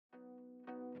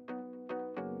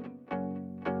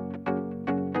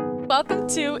welcome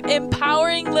to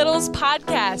Empowering Littles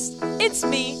Podcast. It's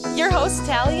me, your host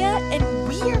Talia, and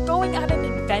we are going on an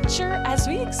adventure as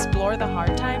we explore the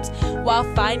hard times while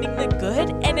finding the good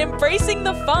and embracing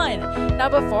the fun. Now,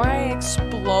 before I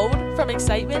explode from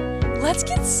excitement, let's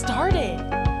get started.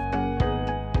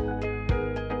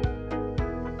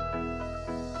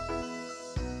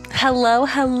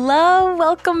 Hello,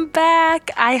 welcome back.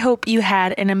 I hope you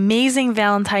had an amazing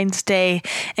Valentine's Day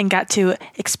and got to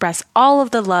express all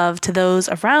of the love to those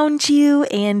around you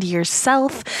and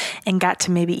yourself and got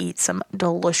to maybe eat some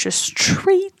delicious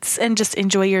treats and just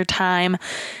enjoy your time.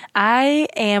 I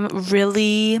am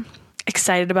really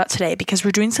excited about today because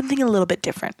we're doing something a little bit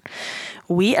different.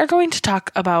 We are going to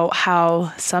talk about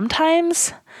how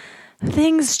sometimes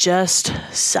things just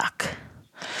suck.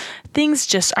 Things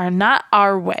just are not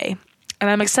our way. And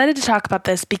I'm excited to talk about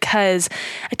this because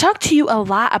I talk to you a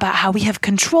lot about how we have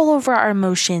control over our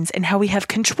emotions and how we have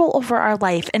control over our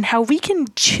life and how we can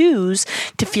choose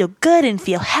to feel good and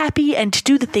feel happy and to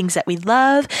do the things that we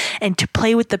love and to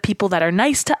play with the people that are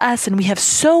nice to us. And we have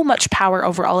so much power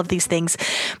over all of these things.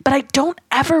 But I don't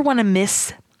ever want to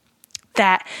miss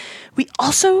that we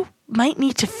also might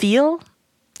need to feel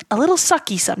a little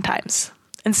sucky sometimes.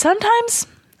 And sometimes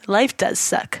life does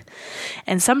suck.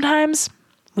 And sometimes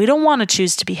we don't want to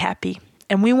choose to be happy.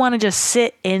 And we want to just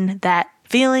sit in that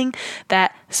feeling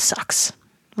that sucks.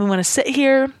 We want to sit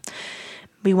here.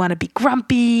 We want to be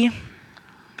grumpy.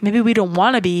 Maybe we don't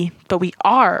want to be, but we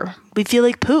are. We feel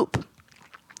like poop.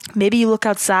 Maybe you look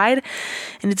outside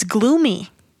and it's gloomy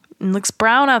and looks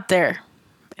brown out there.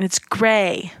 And it's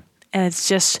gray. And it's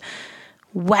just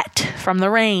wet from the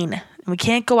rain. And we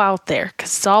can't go out there because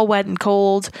it's all wet and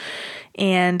cold.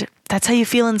 And that's how you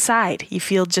feel inside. You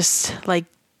feel just like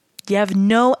you have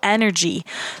no energy.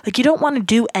 Like you don't want to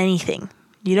do anything.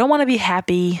 You don't want to be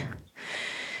happy.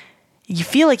 You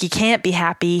feel like you can't be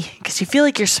happy because you feel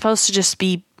like you're supposed to just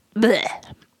be bleh.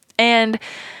 And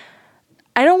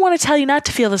I don't want to tell you not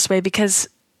to feel this way because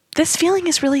this feeling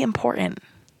is really important.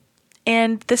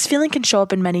 And this feeling can show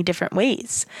up in many different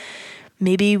ways.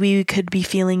 Maybe we could be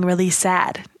feeling really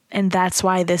sad. And that's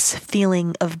why this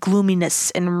feeling of gloominess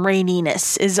and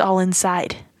raininess is all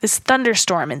inside. This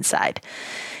thunderstorm inside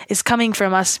is coming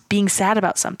from us being sad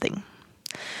about something.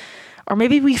 Or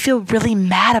maybe we feel really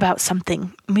mad about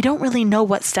something and we don't really know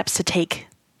what steps to take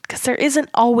because there isn't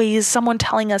always someone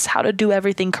telling us how to do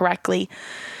everything correctly.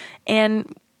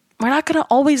 And we're not going to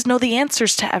always know the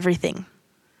answers to everything.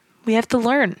 We have to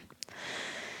learn.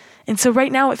 And so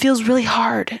right now it feels really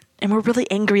hard and we're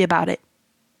really angry about it.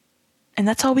 And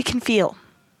that's all we can feel.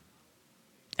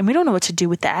 And we don't know what to do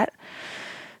with that.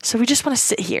 So we just want to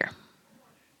sit here.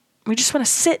 We just want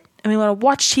to sit and we want to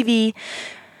watch TV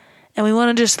and we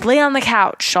want to just lay on the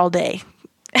couch all day.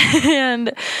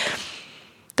 And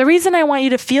the reason I want you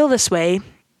to feel this way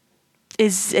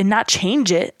and not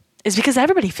change it is because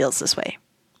everybody feels this way.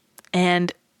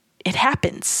 And it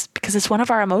happens because it's one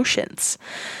of our emotions.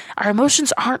 Our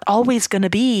emotions aren't always going to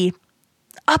be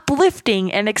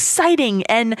uplifting and exciting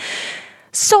and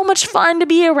so much fun to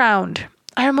be around.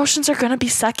 Our emotions are going to be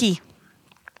sucky.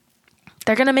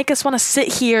 They're going to make us want to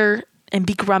sit here and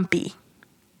be grumpy.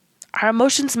 Our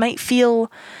emotions might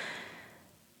feel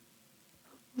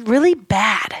really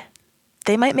bad.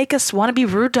 They might make us want to be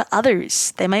rude to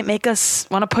others. They might make us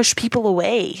want to push people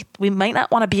away. We might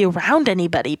not want to be around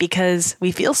anybody because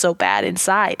we feel so bad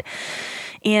inside.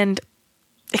 And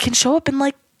it can show up in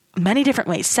like many different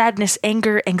ways. Sadness,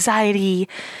 anger, anxiety,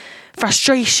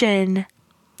 frustration,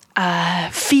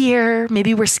 fear.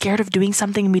 Maybe we're scared of doing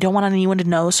something and we don't want anyone to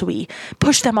know, so we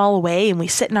push them all away and we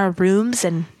sit in our rooms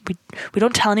and we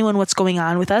don't tell anyone what's going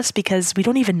on with us because we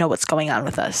don't even know what's going on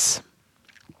with us.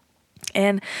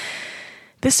 And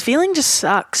this feeling just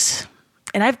sucks.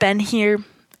 And I've been here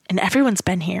and everyone's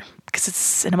been here because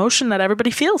it's an emotion that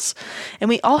everybody feels. And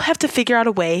we all have to figure out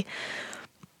a way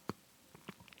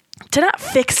to not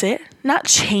fix it, not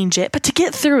change it, but to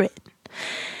get through it.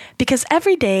 Because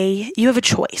every day you have a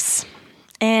choice.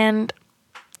 And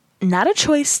not a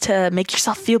choice to make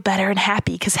yourself feel better and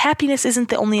happy, because happiness isn't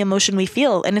the only emotion we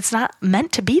feel, and it's not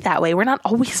meant to be that way. We're not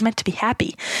always meant to be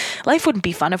happy. Life wouldn't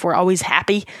be fun if we're always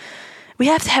happy. We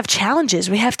have to have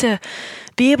challenges. We have to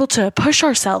be able to push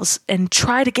ourselves and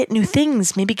try to get new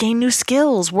things, maybe gain new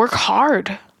skills, work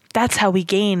hard. That's how we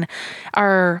gain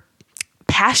our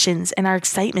passions and our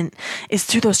excitement, is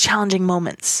through those challenging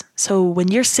moments. So when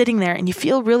you're sitting there and you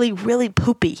feel really, really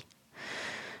poopy,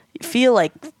 you feel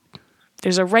like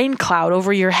there's a rain cloud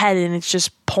over your head and it's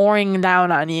just pouring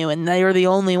down on you and you're the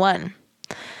only one.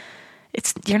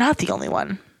 You're not the only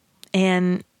one.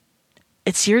 And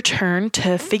it's your turn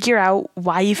to figure out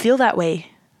why you feel that way.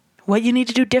 what you need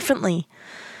to do differently.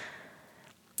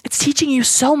 It's teaching you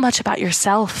so much about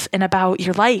yourself and about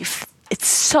your life. It's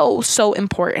so, so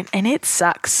important, and it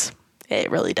sucks.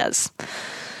 It really does.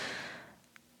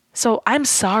 So I'm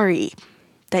sorry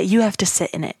that you have to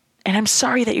sit in it, and I'm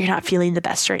sorry that you're not feeling the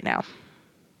best right now.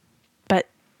 But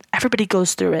everybody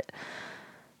goes through it.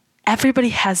 Everybody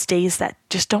has days that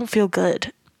just don't feel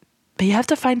good, but you have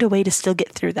to find a way to still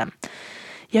get through them.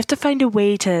 You have to find a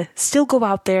way to still go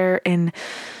out there and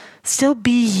still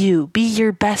be you, be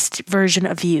your best version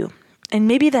of you. And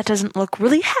maybe that doesn't look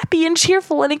really happy and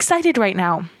cheerful and excited right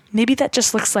now. Maybe that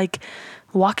just looks like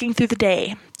walking through the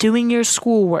day, doing your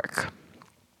schoolwork,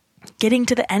 getting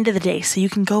to the end of the day so you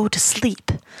can go to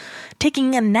sleep,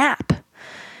 taking a nap.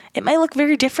 It might look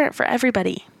very different for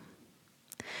everybody.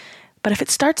 But if it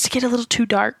starts to get a little too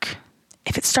dark,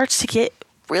 if it starts to get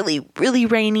really, really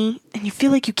rainy, and you feel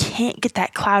like you can't get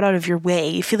that cloud out of your way,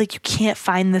 you feel like you can't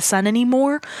find the sun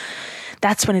anymore,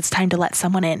 that's when it's time to let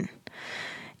someone in.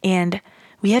 And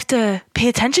we have to pay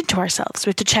attention to ourselves.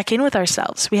 We have to check in with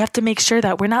ourselves. We have to make sure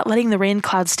that we're not letting the rain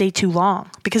cloud stay too long,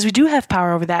 because we do have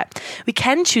power over that. We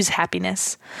can choose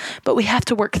happiness, but we have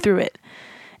to work through it.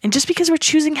 And just because we're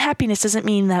choosing happiness doesn't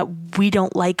mean that we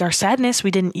don't like our sadness. We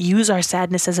didn't use our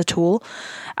sadness as a tool.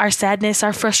 Our sadness,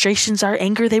 our frustrations, our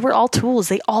anger, they were all tools.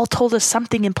 They all told us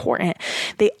something important.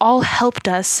 They all helped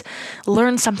us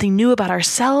learn something new about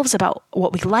ourselves, about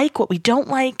what we like, what we don't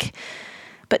like.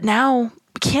 But now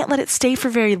we can't let it stay for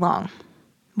very long.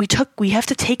 We have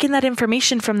to take in that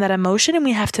information from that emotion, and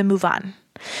we have to move on.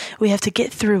 We have to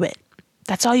get through it.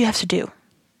 That's all you have to do.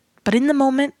 But in the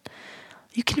moment,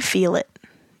 you can feel it.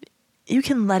 You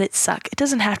can let it suck. It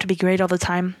doesn't have to be great all the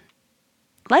time.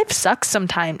 Life sucks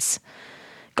sometimes.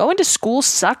 Going to school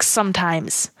sucks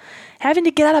sometimes. Having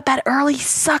to get out of bed early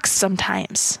sucks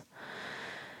sometimes.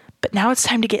 But now it's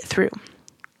time to get through.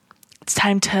 It's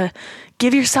time to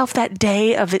give yourself that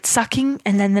day of it sucking,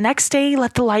 and then the next day,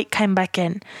 let the light come back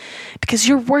in. Because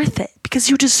you're worth it. Because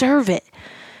you deserve it.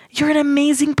 You're an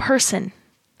amazing person.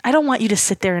 I don't want you to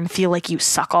sit there and feel like you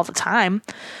suck all the time.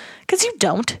 Because you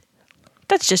don't.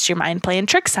 That's just your mind playing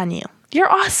tricks on you.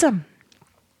 You're awesome.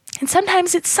 And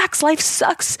sometimes it sucks. Life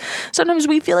sucks. Sometimes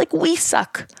we feel like we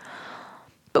suck.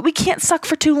 But we can't suck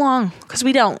for too long, because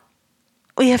we don't.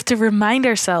 We have to remind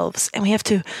ourselves, and we have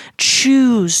to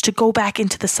choose to go back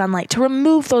into the sunlight, to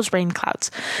remove those rain clouds,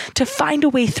 to find a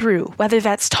way through, whether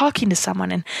that's talking to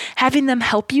someone and having them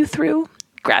help you through,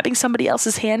 grabbing somebody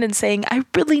else's hand and saying, I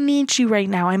really need you right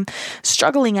now. I'm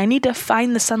struggling. I need to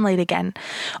find the sunlight again.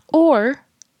 Or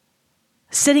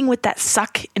sitting with that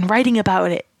suck and writing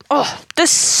about it. Oh,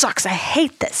 this sucks. I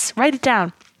hate this. Write it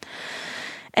down.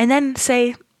 And then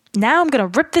say, now I'm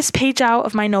going to rip this page out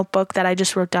of my notebook that I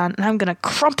just wrote down, and I'm going to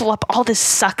crumple up all this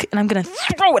suck, and I'm going to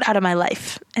throw it out of my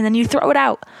life. And then you throw it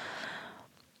out.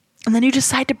 And then you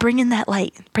decide to bring in that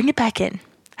light. Bring it back in.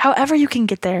 However you can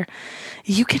get there,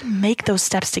 you can make those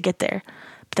steps to get there.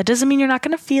 But that doesn't mean you're not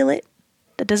going to feel it.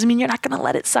 That doesn't mean you're not going to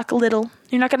let it suck a little.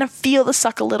 You're not going to feel the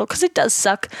suck a little, because it does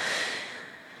suck.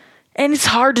 And it's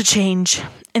hard to change,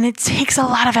 and it takes a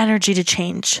lot of energy to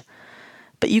change.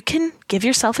 But you can give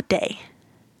yourself a day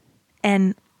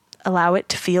and allow it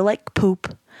to feel like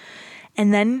poop,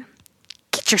 and then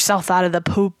get yourself out of the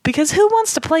poop, because who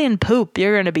wants to play in poop?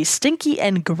 You're going to be stinky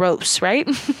and gross, right?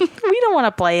 We don't want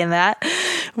to play in that.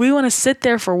 We want to sit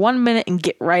there for 1 minute and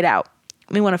get right out.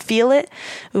 We want to feel it.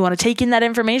 We want to take in that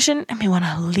information, and we want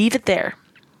to leave it there.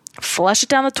 Flush it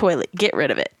down the toilet. Get rid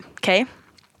of it, okay?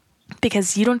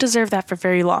 Because you don't deserve that for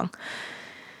very long.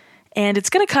 And it's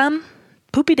going to come.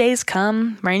 Poopy days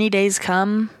come. Rainy days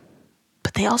come.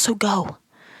 But they also go.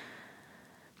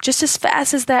 Just as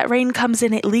fast as that rain comes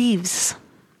in, it leaves.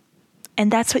 And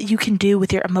that's what you can do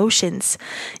with your emotions.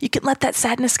 You can let that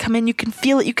sadness come in. You can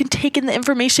feel it. You can take in the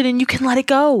information, and you can let it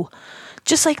go.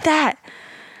 Just like that.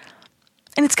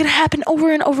 And it's going to happen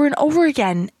over and over and over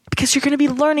again, because you're going to be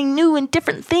learning new and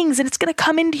different things, and it's going to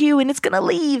come into you, and it's going to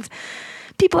leave.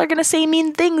 People are going to say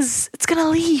mean things. It's going to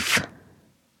leave.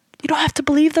 You don't have to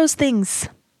believe those things.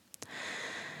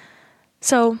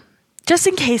 So, just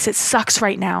in case it sucks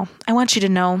right now, I want you to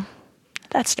know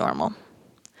that's normal.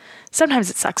 Sometimes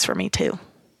it sucks for me too.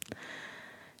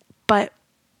 But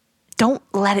don't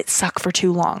let it suck for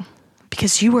too long,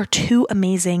 because you are too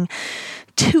amazing,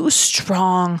 too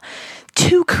strong,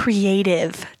 too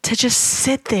creative to just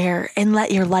sit there and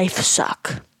let your life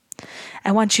suck.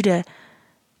 I want you to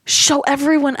show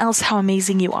everyone else how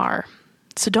amazing you are.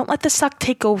 So don't let the suck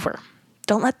take over.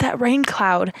 Don't let that rain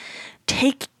cloud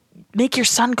make your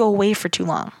sun go away for too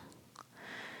long.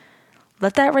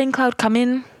 Let that rain cloud come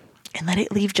in and let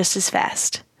it leave just as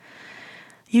fast.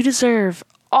 You deserve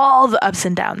all the ups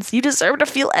and downs. You deserve to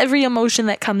feel every emotion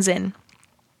that comes in.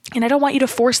 And I don't want you to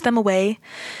force them away,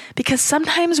 because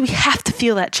sometimes we have to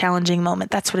feel that challenging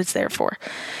moment. That's what it's there for.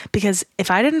 Because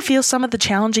if I didn't feel some of the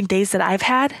challenging days that I've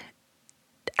had,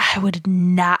 I would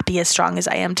not be as strong as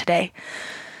I am today.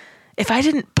 If I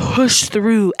didn't push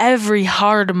through every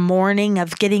hard morning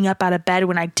of getting up out of bed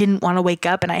when I didn't want to wake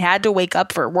up and I had to wake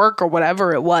up for work or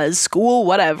whatever it was, school,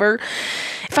 whatever.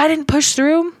 If I didn't push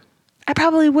through, I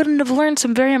probably wouldn't have learned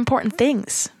some very important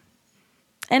things.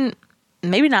 And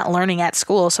maybe not learning at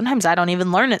school. Sometimes I don't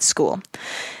even learn at school.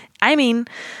 I mean,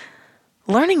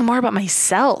 learning more about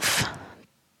myself.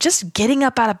 Just getting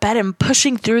up out of bed and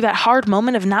pushing through that hard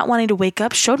moment of not wanting to wake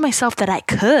up showed myself that I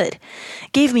could.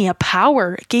 It gave me a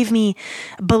power. It gave me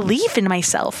belief in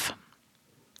myself.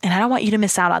 And I don't want you to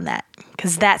miss out on that,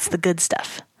 because that's the good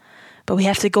stuff. But we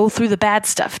have to go through the bad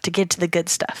stuff to get to the good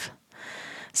stuff.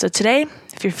 So today,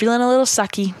 if you're feeling a little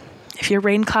sucky, if your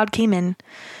rain cloud came in,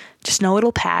 just know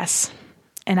it'll pass.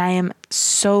 And I am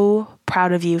so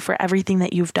proud of you for everything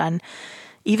that you've done,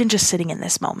 even just sitting in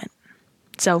this moment.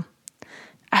 So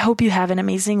I hope you have an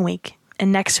amazing week.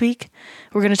 And next week,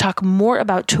 we're going to talk more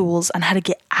about tools on how to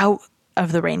get out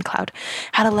of the rain cloud,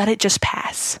 how to let it just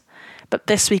pass. But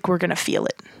this week, we're going to feel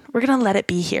it. We're going to let it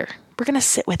be here. We're going to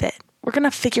sit with it. We're going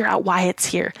to figure out why it's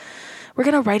here. We're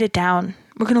going to write it down.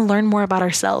 We're going to learn more about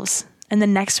ourselves. And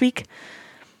then next week,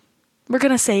 we're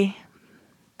going to say,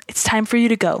 it's time for you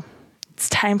to go. It's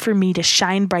time for me to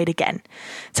shine bright again,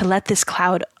 to let this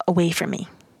cloud away from me.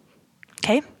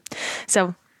 Okay?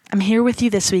 So I'm here with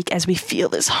you this week as we feel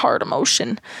this hard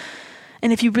emotion.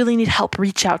 And if you really need help,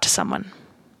 reach out to someone.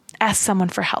 Ask someone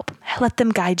for help. Let them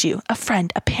guide you. A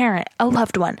friend, a parent, a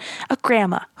loved one, a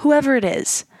grandma, whoever it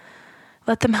is.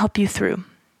 Let them help you through.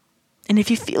 And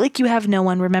if you feel like you have no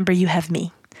one, remember you have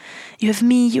me. You have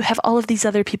me. You have all of these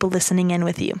other people listening in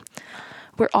with you.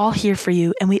 We're all here for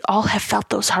you, and we all have felt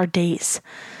those hard days.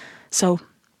 So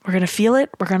we're going to feel it.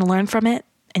 We're going to learn from it.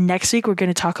 And next week, we're going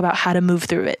to talk about how to move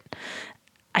through it.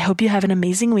 I hope you have an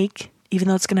amazing week, even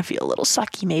though it's going to feel a little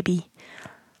sucky maybe.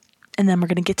 And then we're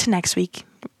going to get to next week,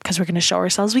 because we're going to show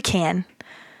ourselves we can.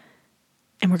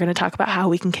 And we're going to talk about how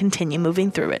we can continue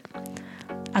moving through it.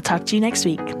 I'll talk to you next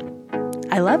week.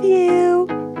 I love you.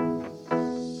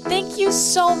 Thank you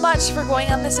so much for going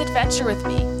on this adventure with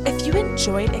me. If you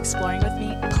enjoyed exploring with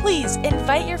me, please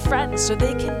invite your friends so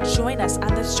they can join us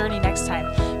on this journey next time.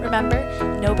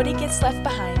 Remember, nobody gets left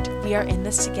behind. We are in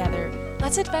this together.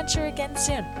 Let's adventure again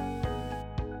soon.